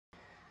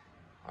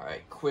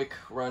Alright, quick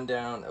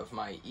rundown of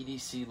my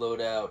EDC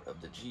loadout of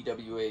the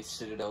GWA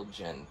Citadel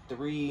Gen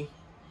 3.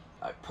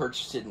 I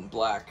purchased it in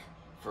black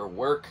for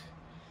work.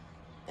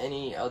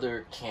 Any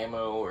other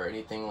camo or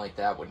anything like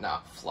that would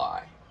not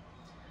fly.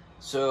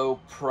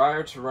 So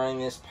prior to running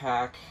this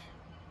pack,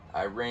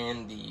 I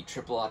ran the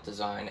Triple Aught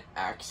Design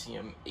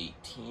Axiom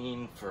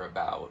 18 for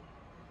about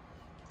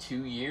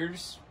 2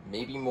 years,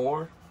 maybe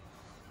more.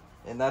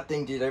 And that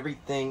thing did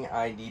everything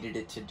I needed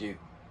it to do.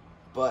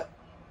 But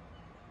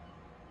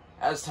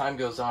as time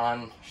goes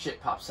on,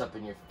 shit pops up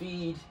in your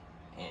feed,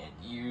 and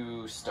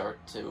you start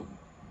to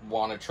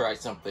want to try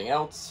something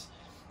else.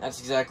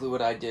 That's exactly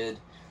what I did.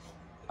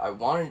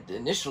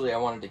 Initially I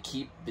wanted to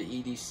keep the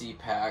EDC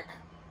pack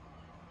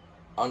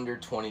under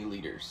 20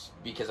 liters,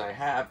 because I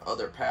have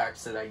other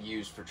packs that I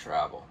use for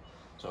travel.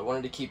 So I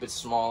wanted to keep it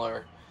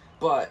smaller,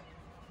 but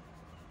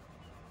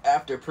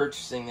after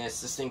purchasing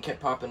this thing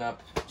kept popping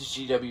up.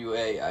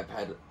 GWA, I've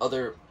had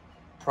other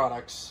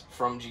products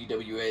from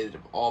GWA that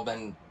have all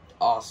been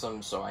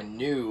awesome, so I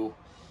knew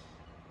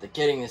that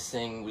getting this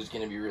thing was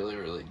going to be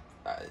really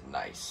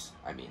nice.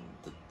 I mean,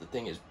 the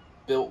thing is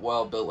built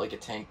well, built like a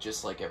tank,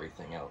 just like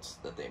everything else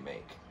that they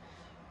make.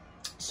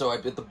 So I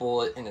bit the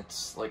bullet, and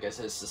it's, like I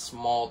said, it's a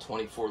small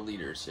 24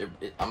 liters.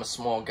 I'm a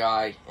small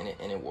guy, and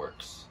it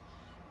works.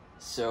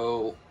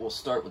 So we'll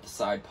start with the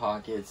side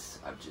pockets.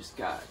 I've just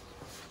got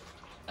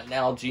a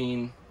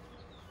Nalgene,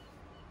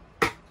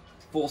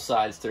 full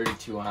size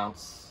 32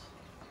 ounce.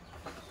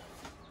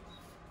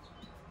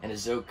 And a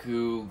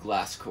ZOKU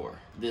glass core.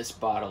 This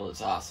bottle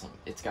is awesome.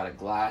 It's got a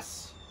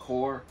glass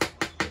core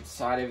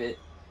inside of it,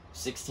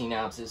 16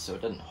 ounces, so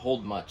it doesn't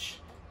hold much,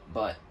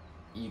 but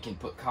you can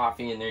put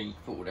coffee in there, you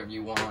can put whatever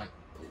you want.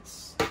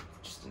 It's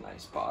just a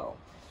nice bottle.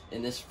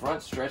 In this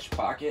front stretch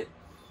pocket,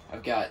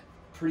 I've got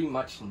pretty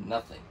much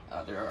nothing.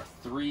 There are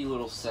 3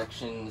 little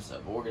sections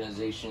of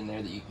organization in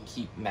there that you can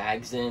keep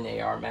mags in,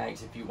 AR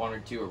mags if you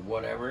wanted to, or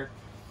whatever.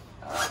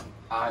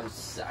 I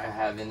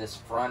have in this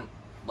front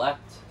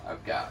left,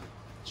 I've got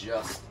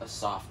just a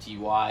SOF-T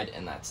wide,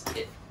 and that's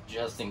it,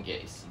 just in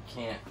case. You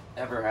can't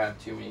ever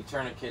have too many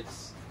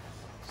tourniquets,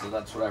 so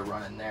that's what I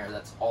run in there.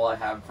 That's all I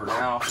have for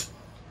now.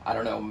 I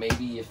don't know,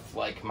 maybe if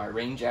like my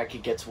rain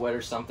jacket gets wet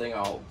or something,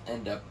 I'll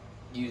end up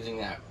using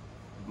that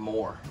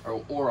more,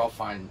 or I'll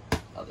find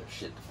other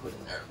shit to put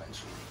in there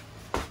eventually.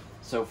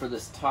 So for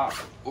this top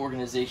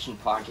organization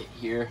pocket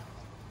here,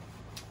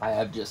 I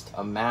have just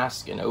a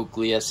mask, an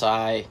Oakley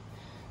SI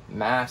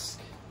mask.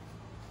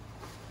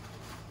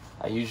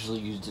 I usually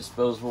use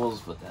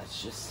disposables, but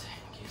that's just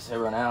in case I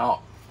run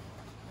out.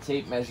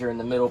 Tape measure in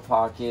the middle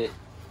pocket.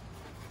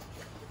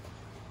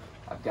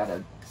 I've got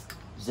a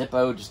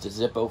Zippo, just a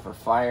Zippo for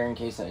fire in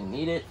case I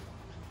need it.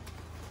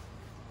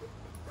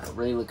 A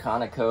Ray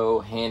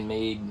Laconico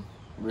handmade,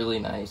 really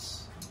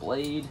nice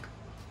blade.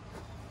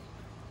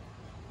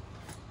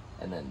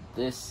 And then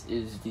this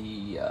is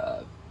the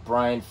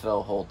Brian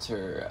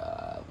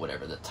Fellhoelter,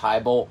 whatever, the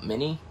TiBolt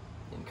Mini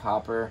in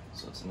copper.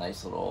 So it's a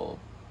nice little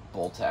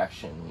bolt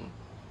action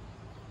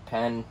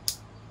pen.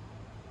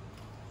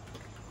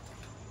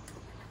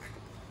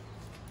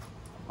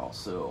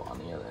 Also on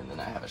the other, and then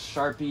I have a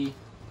Sharpie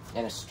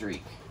and a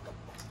Streak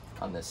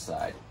on this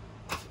side,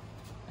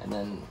 and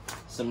then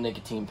some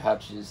nicotine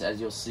pouches.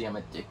 As you'll see, I'm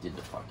addicted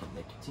to fucking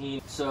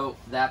nicotine. So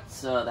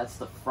that's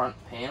the front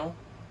panel.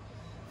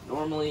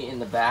 Normally in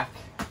the back,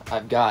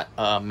 I've got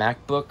a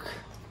MacBook,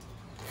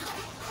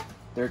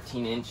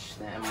 13-inch,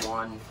 the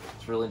M1.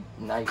 It's really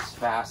nice,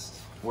 fast,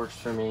 works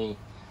for me.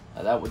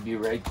 That would be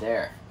right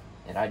there,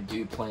 and I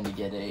do plan to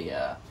get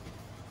a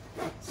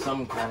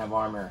some kind of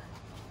armor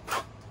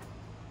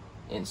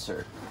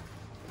insert.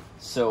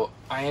 So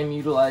I am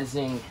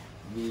utilizing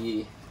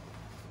the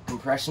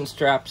compression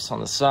straps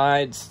on the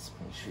sides.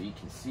 Make sure you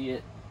can see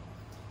it,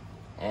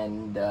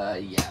 and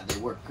yeah, they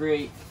work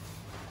great.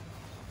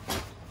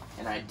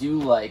 And I do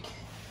like,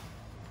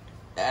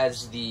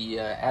 as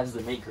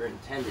the maker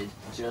intended,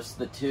 just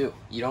the 2.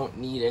 You don't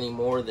need any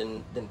more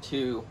than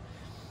 2.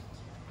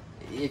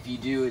 If you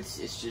do,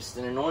 it's just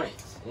an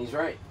annoyance, and he's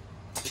right.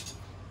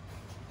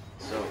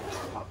 So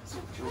pop this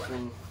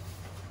open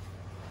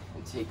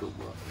and take a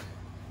look.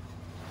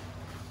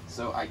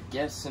 So I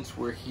guess since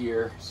we're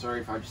here,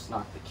 sorry if I just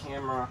knocked the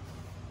camera.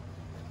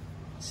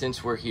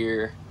 Since we're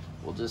here,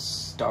 we'll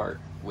just start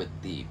with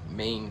the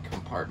main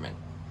compartment.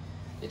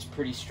 It's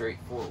pretty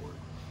straightforward.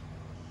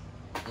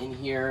 In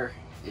here,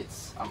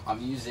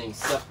 I'm using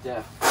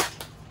SupDef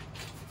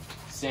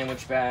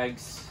sandwich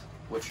bags,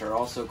 which are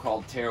also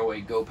called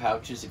tearaway go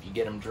pouches if you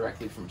get them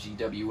directly from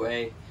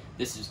GWA.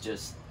 This is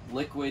just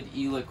liquid,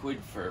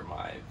 e-liquid for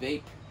my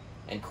vape,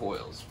 and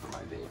coils for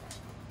my vape.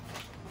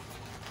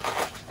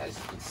 As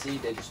you can see,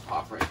 they just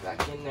pop right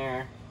back in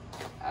there,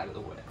 out of the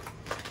way.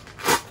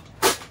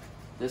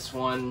 This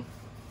one,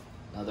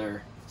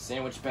 another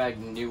sandwich bag,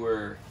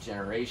 newer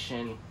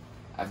generation.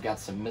 I've got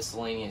some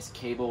miscellaneous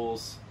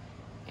cables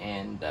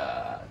and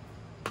the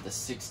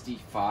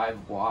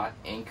 65-watt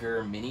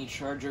Anker mini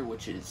charger,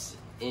 which is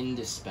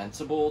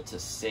indispensable to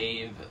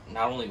save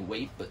not only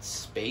weight but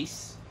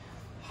space.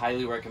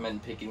 highly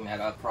recommend picking that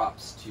up.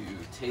 Props to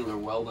Taylor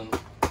Weldon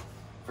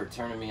for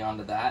turning me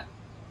onto that.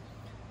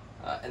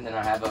 And then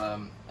I have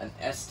an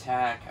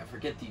STAC. I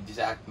forget the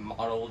exact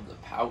model of the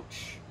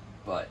pouch,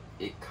 but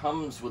it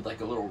comes with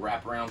like a little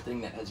wraparound thing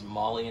that has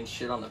molly and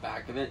shit on the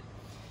back of it.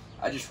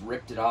 I just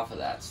ripped it off of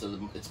that, so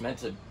it's meant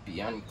to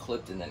be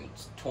unclipped and then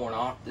it's torn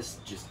off.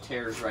 This just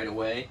tears right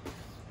away.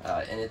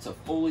 And it's a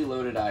fully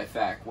loaded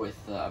IFAC with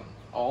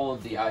all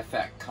of the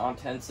IFAC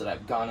contents that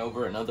I've gone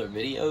over in other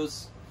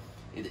videos.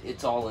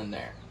 It's all in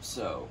there.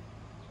 So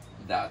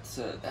that's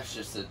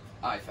just an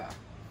IFAC.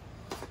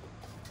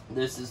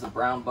 This is the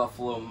Brown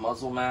Buffalo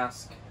muzzle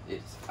mask.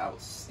 It's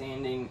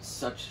outstanding,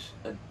 such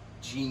a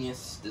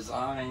genius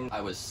design.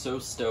 I was so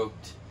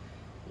stoked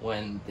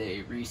when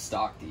they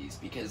restocked these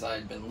because I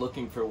had been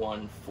looking for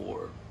one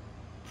for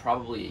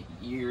probably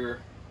a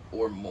year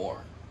or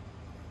more.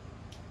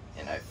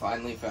 And I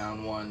finally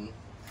found one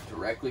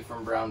directly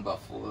from Brown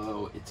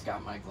Buffalo. It's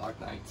got my Glock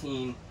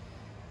 19.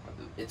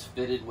 It's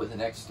fitted with an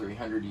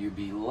X300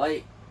 UB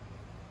Lite,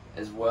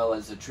 as well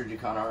as a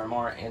Trijicon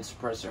RMR and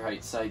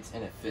Suppressor-height sights,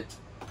 and it fits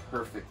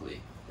perfectly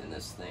in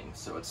this thing.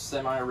 So it's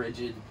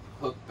semi-rigid,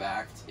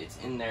 hook-backed, it's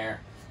in there.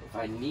 If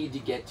I need to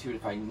get to it,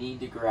 if I need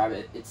to grab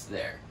it, it's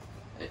there.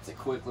 It's a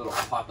quick little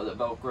pop of the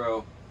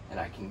Velcro, and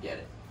I can get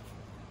it.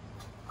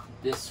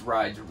 This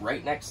rides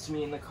right next to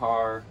me in the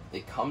car.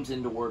 It comes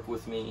into work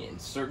with me. In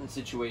certain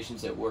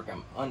situations at work,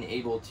 I'm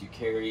unable to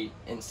carry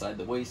inside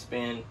the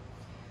waistband.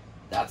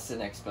 That's the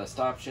next best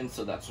option,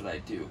 so that's what I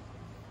do.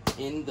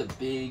 In the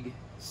big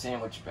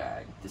sandwich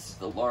bag, this is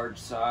the large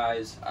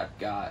size, I've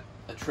got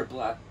a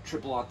triple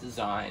aught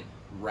design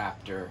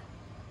Raptor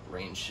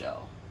rain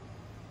shell.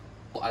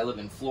 I live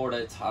in Florida,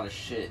 it's hot as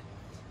shit.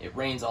 It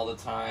rains all the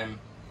time,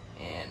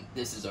 and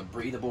this is a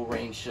breathable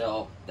rain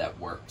shell that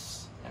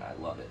works, and I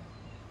love it.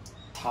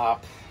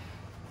 Top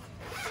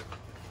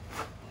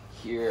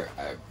here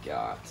I've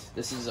got,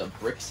 this is a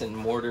bricks and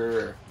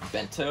mortar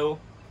bento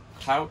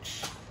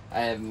pouch. I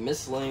have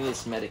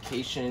miscellaneous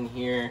medication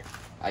here.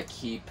 I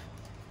keep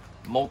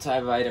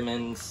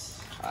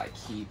multivitamins, I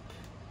keep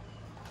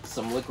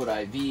some liquid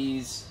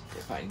IVs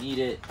if I need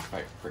it, if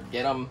I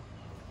forget them.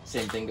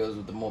 Same thing goes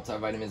with the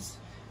multivitamins,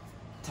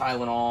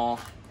 Tylenol,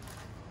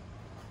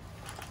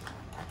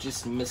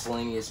 just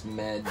miscellaneous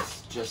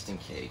meds just in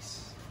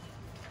case.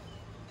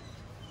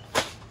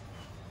 I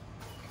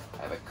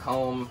have a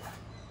comb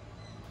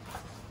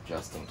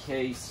just in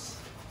case.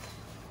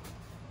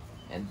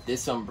 And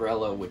this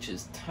umbrella, which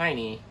is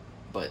tiny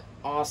but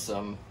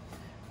awesome,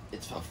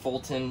 it's a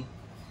Fulton.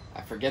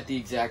 I forget the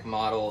exact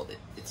model.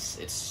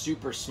 It's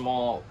super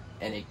small,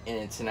 and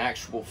it's an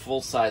actual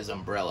full-size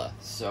umbrella.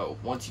 So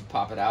once you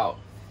pop it out,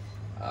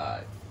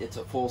 it's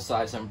a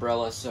full-size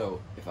umbrella.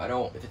 So if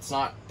it's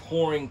not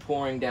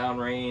pouring down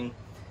rain,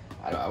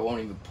 I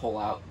won't even pull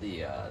out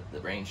the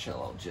rain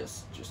shell. I'll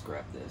just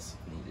grab this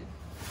if needed.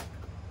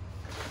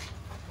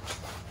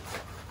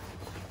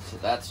 So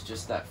that's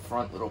just that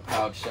front little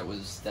pouch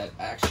that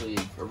actually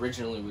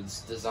originally was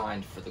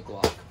designed for the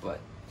Glock, but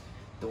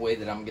the way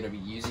that I'm going to be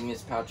using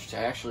this pouch, which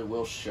I actually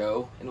will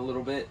show in a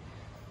little bit,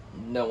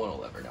 no one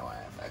will ever know I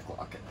have that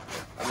Glock in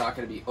there. I'm not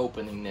going to be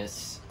opening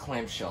this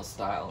clamshell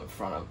style in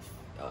front of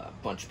a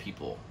bunch of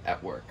people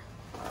at work.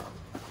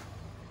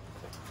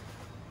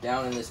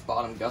 Down in this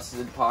bottom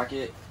gusseted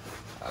pocket,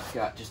 I've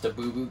got just a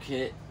boo-boo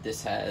kit.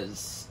 This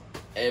has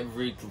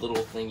every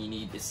little thing you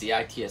need. It's the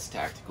ITS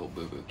Tactical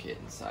boo-boo kit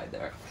inside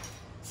there.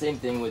 Same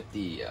thing with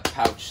the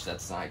pouch.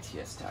 That's an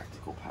ITS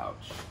Tactical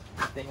pouch.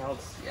 Anything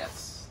else?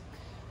 Yes.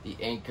 The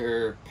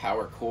Anker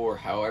power core,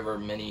 however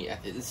many.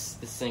 This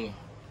thing,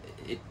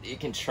 it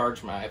can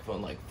charge my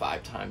iPhone like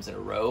 5 times in a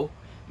row,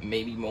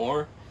 maybe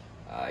more.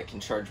 I can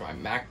charge my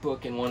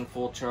MacBook in one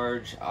full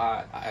charge.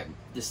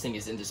 This thing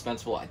is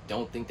indispensable. I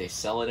don't think they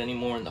sell it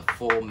anymore in the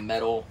full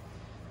metal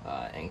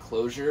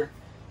enclosure,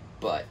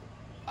 but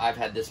I've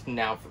had this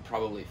now for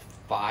probably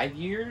 5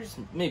 years,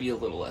 maybe a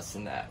little less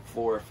than that,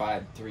 4 or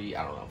 5, 3,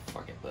 I don't know,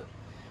 fuck it, but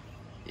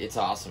it's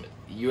awesome.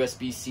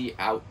 USB-C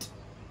out,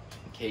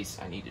 in case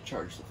I need to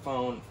charge the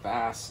phone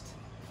fast,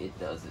 it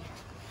does it.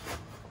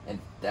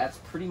 And that's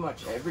pretty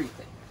much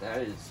everything.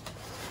 That is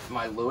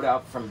my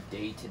loadout from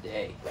day to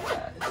day.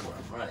 That is what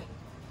I'm running.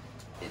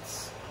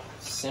 It's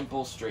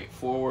simple,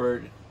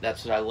 straightforward.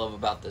 That's what I love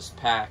about this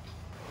pack.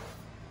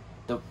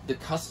 The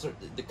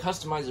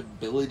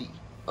customizability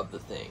of the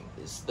thing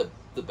is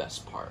the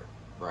best part,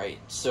 right?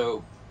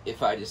 So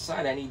if I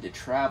decide I need to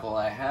travel,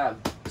 I have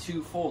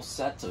 2 full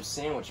sets of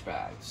sandwich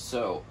bags.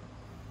 So,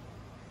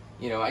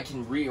 you know, I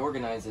can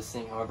reorganize this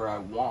thing however I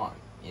want.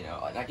 You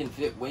know, and I can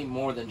fit way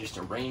more than just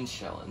a rain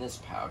shell in this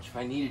pouch. If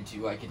I needed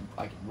to, I could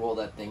roll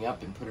that thing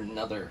up and put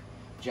another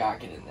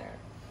jacket in there.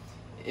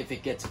 If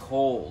it gets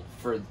cold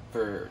for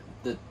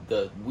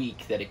the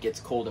week that it gets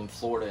cold in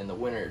Florida in the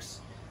winters,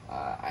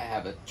 I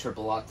have a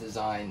triple aught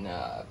design,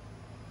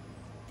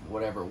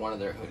 whatever, one of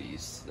their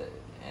hoodies,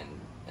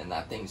 and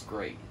that thing's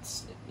great.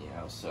 You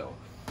know, so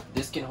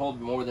this can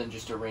hold more than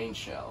just a rain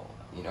shell.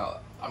 You know,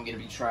 I'm gonna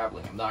be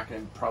traveling.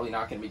 I'm probably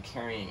not gonna be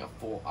carrying a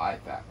full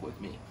IFAC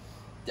with me.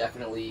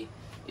 Definitely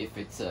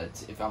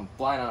if I'm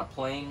flying on a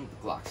plane,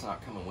 the Glock's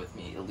not coming with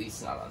me, at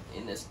least not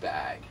in this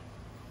bag.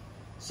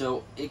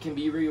 So it can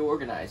be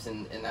reorganized,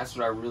 and that's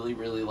what I really,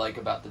 really like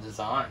about the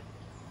design.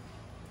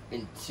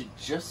 And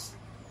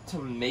to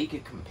make a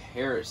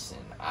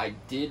comparison, I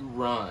did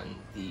run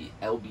the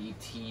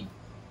LBT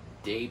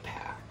day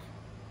pack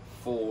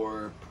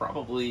for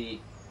probably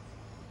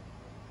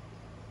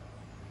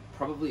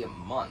a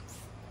month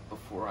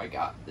before I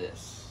got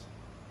this.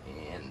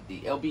 And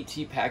the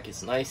LBT pack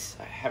is nice.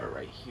 I have it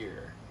right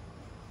here,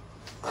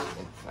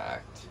 in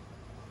fact.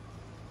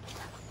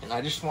 And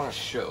I just want to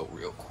show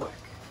real quick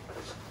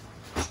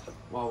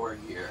while we're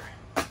here.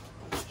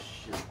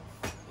 Shit,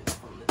 it's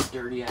from the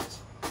dirty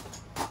ass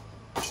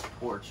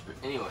porch, but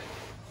anyway.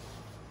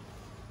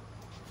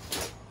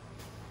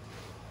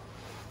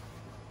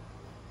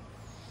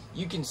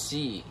 You can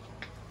see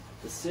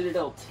the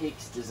Citadel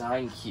takes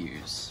design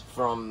cues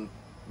from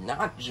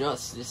not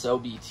just this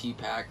LBT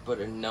pack, but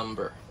a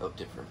number of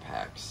different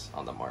packs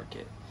on the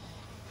market.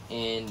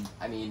 And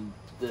I mean,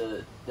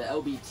 the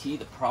LBT,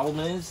 the problem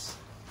is,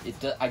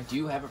 I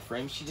do have a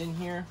frame sheet in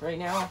here right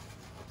now,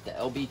 the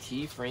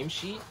LBT frame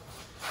sheet,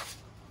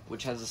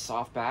 which has a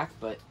soft back,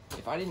 but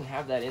if I didn't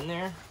have that in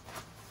there,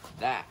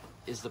 that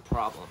is the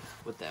problem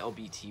with the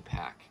LBT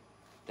pack.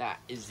 That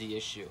is the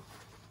issue.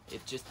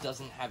 It just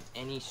doesn't have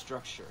any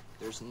structure.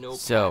 There's no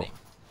padding.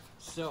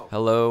 So,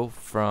 hello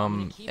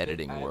from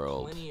editing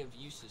world.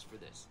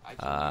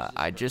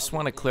 I just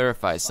want to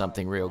clarify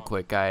something real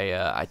quick.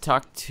 I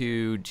talked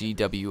to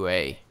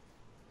GWA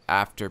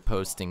after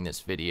posting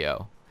this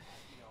video,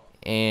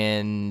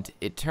 and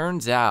it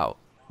turns out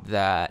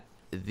that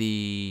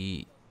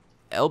the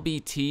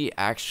LBT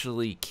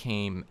actually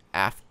came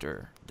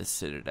after the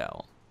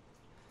Citadel.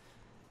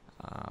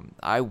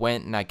 I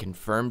went and I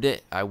confirmed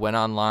it. I went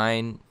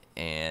online,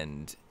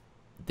 and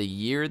the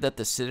year that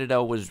the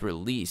Citadel was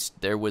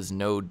released, there was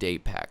no day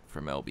pack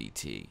from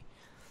LBT.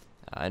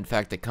 In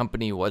fact, the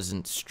company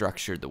wasn't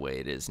structured the way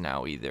it is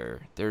now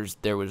either.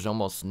 There was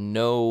almost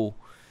no.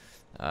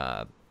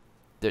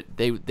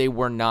 They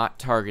were not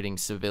targeting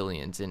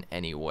civilians in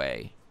any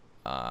way.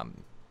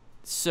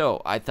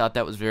 So I thought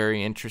that was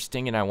very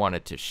interesting, and I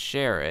wanted to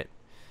share it.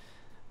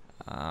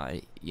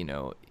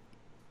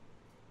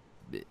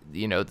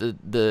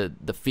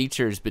 The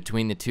features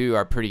between the two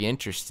are pretty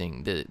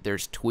interesting.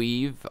 There's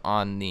tweave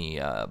on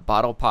the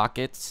bottle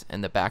pockets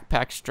and the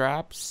backpack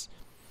straps,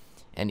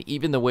 and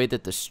even the way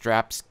that the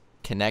straps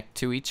connect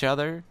to each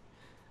other,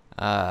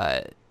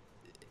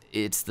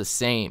 it's the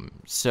same.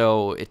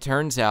 So it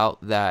turns out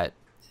that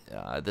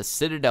the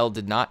Citadel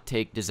did not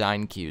take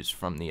design cues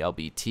from the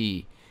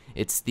LBT.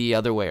 It's the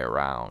other way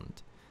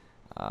around.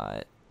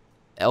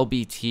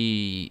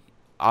 LBT,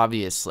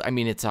 obviously, I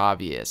mean, it's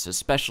obvious,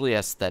 especially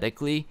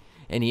aesthetically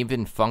and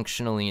even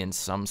functionally in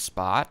some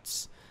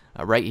spots.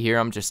 Right here,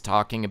 I'm just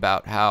talking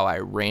about how I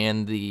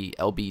ran the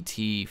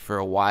LBT for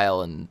a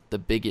while, and the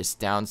biggest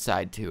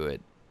downside to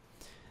it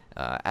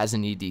as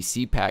an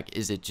EDC pack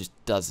is it just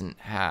doesn't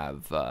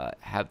have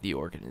the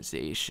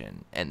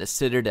organization, and the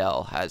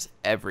Citadel has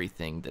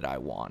everything that I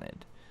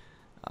wanted.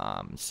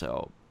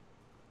 So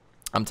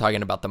I'm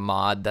talking about the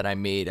mod that I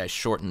made. I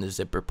shortened the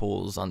zipper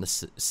pulls on the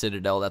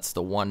Citadel. That's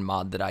the one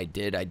mod that I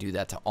did. I do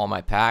that to all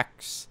my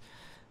packs.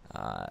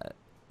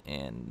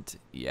 And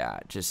yeah,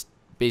 just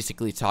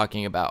basically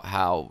talking about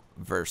how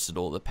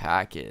versatile the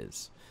pack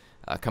is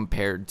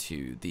compared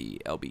to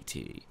the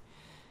LBT.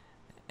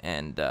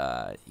 And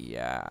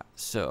yeah,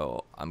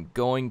 so I'm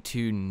going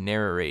to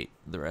narrate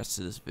the rest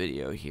of this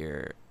video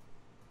here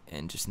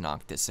and just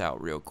knock this out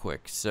real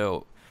quick.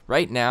 So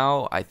right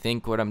now, I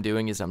think what I'm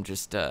doing is I'm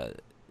just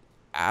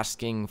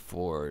asking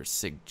for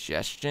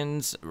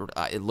suggestions.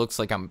 It looks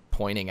like I'm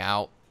pointing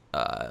out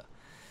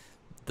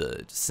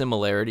the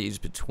similarities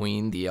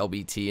between the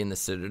LBT and the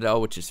Citadel,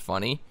 which is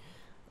funny,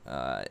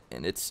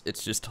 and it's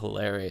just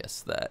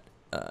hilarious that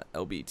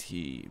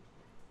LBT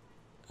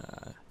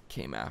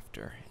came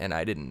after, and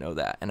I didn't know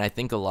that, and I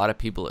think a lot of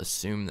people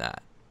assume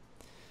that.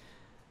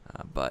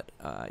 But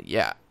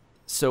yeah,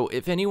 so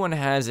if anyone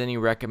has any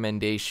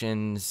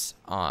recommendations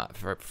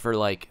for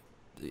like,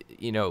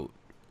 you know,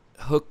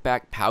 hook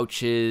back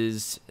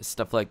pouches,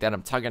 stuff like that.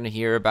 I'm talking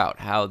here about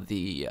how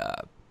the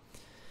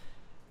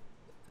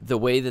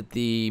way that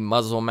the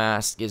muzzle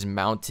mask is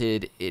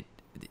mounted, it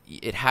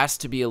has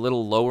to be a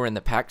little lower in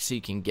the pack so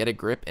you can get a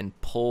grip and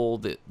pull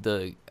the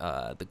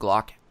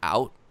Glock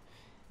out.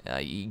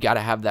 You got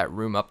to have that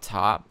room up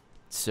top.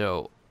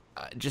 So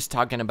just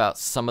talking about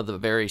some of the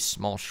very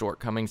small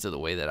shortcomings of the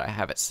way that I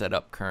have it set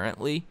up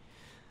currently.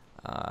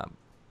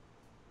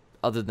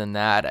 Other than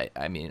that,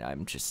 I mean,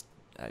 I'm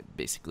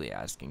basically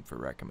asking for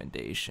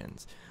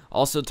recommendations.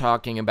 Also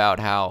talking about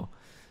how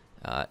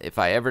if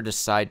I ever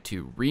decide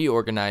to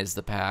reorganize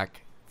the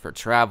pack for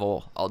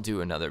travel, I'll do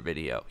another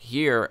video.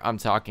 Here, I'm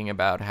talking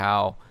about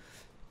how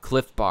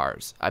Cliff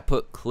Bars. I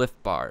put Cliff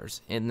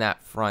Bars in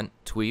that front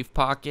tweave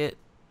pocket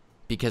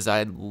because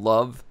I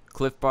love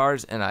Cliff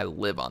Bars and I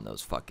live on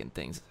those fucking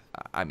things.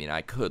 I mean,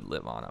 I could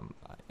live on them.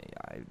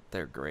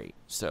 They're great.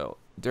 So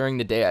during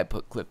the day, I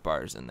put Cliff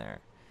Bars in there.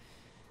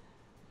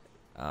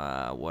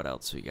 What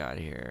else we got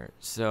here?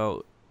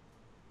 So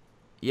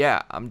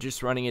yeah, I'm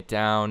just running it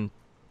down.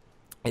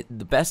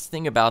 The best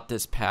thing about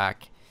this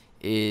pack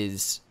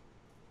is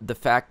the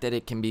fact that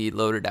it can be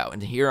loaded out.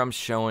 And here I'm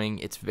showing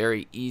it's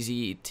very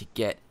easy to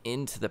get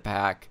into the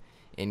pack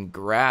and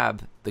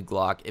grab the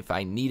Glock if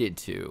I needed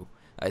to.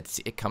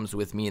 It comes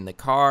with me in the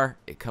car.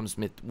 It comes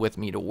with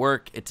me to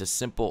work. It's a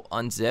simple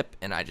unzip,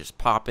 and I just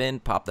pop in,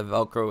 pop the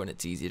Velcro, and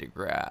it's easy to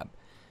grab.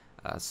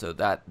 So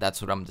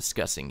that's what I'm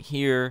discussing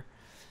here.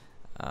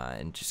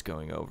 And just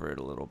going over it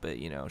a little bit,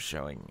 you know,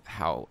 showing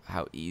how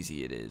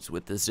easy it is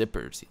with the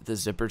zippers. The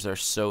zippers are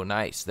so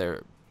nice.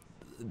 They're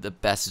the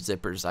best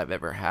zippers I've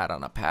ever had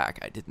on a pack.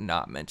 I did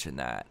not mention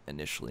that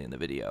initially in the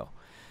video.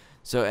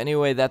 So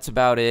anyway, that's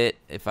about it.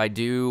 If I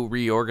do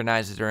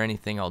reorganize it or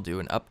anything, I'll do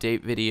an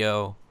update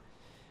video.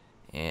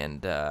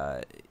 And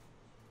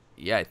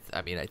yeah,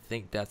 I mean, I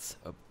think that's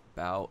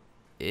about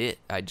it.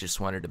 I just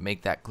wanted to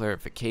make that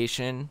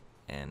clarification.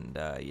 And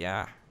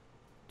yeah,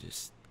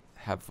 just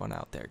have fun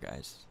out there,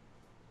 guys.